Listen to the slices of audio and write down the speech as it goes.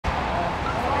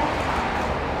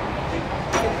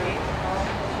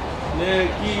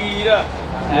Nikita,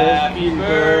 happy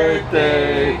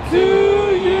birthday to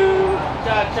you.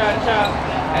 Cha cha cha.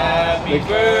 Happy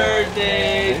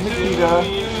birthday to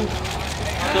you.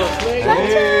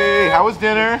 Hey, how was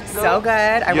dinner? So good.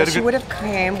 I wish you would have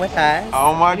came with us.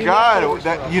 Oh my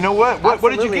God! You know what? What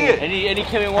did you get? Any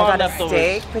Kevin I got a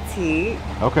steak petite.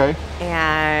 Okay.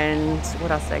 And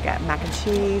what else did I get? Mac and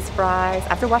cheese, fries. I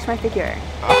have to wash my figure.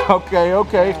 Okay,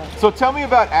 okay. So tell me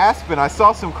about Aspen. I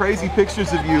saw some crazy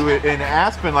pictures of you in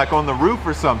Aspen, like on the roof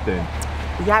or something.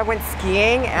 Yeah, I went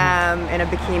skiing in a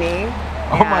bikini.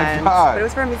 Oh my God. But it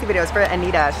was for a music video. It was for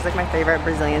Anitta. She's like my favorite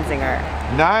Brazilian singer.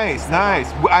 Nice, nice.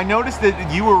 I noticed that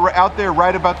you were out there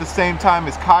right about the same time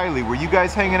as Kylie. Were you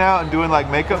guys hanging out and doing like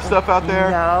makeup stuff out there?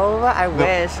 No, I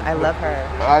wish. I love her.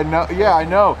 I know, yeah, I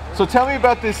know. So tell me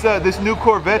about this this new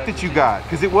Corvette that you got,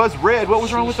 because it was red. What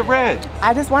was wrong with the red?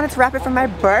 I just wanted to wrap it for my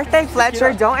birthday,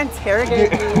 Fletcher. Don't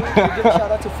interrogate me. Give a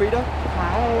shout out to Frida.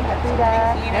 Hi,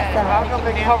 Frida. How come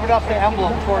they covered up the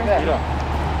emblem Corvette?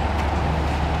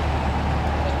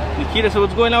 Nikita, so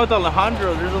what's going on with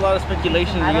Alejandro? There's a lot of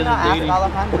speculation that you guys are dating.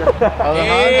 Alejandro.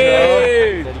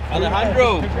 Hey,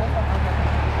 Alejandro.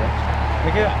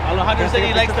 Alejandro said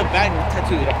he likes the back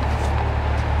tattoo.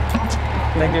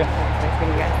 Thank you. Nice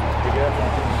meeting you guys.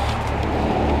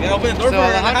 You gotta open the door for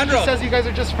Alejandro. He says you guys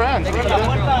are just friends. Wait,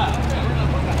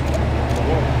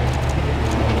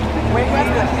 where's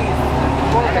the keys?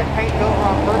 Corvette paint over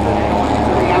on purpose.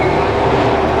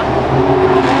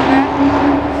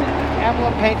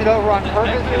 Emblem painted over on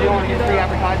purpose. You don't want to get free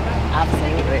advertisement.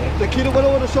 Absolutely. Nikita, what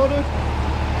over the shoulder?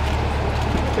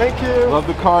 Thank you. Love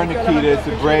the car, Nikita. It's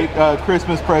a great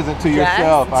Christmas present to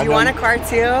yourself. Yes? Do you want a car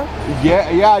too?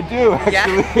 Yeah, I do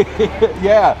actually.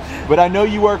 Yeah, but I know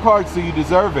you work hard, so you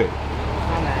deserve it.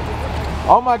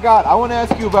 Oh my God! I want to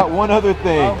ask you about one other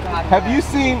thing. Oh God, have you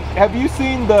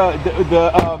seen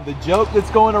the joke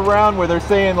that's going around where they're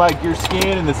saying like your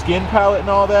skin and the skin palette and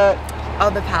all that? Oh,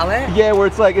 the palette? Yeah, where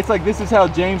it's like this is how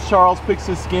James Charles picks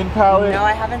his skin palette. No,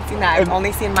 I haven't seen that. I've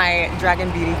only seen my Dragon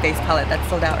Beauty face palette that's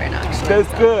sold out right now. Actually,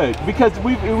 that's good, because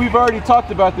we've already talked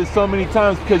about this so many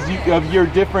times because of your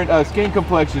different skin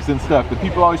complexions and stuff. That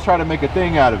people always try to make a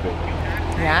thing out of it.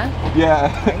 Yeah?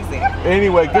 Yeah. Crazy.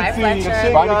 Anyway, good seeing you.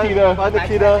 Bye, Nikita. Bye,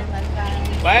 Nikita.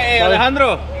 Bye, hey,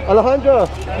 Alejandro. Alejandro.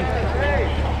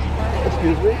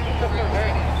 Excuse me.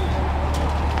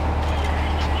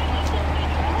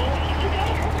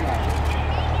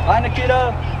 Bye,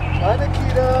 Nikita. Bye,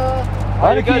 Nikita.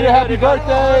 Bye, Nikita. Happy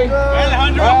birthday. Bye,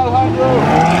 Alejandro. Bye,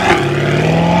 Alejandro.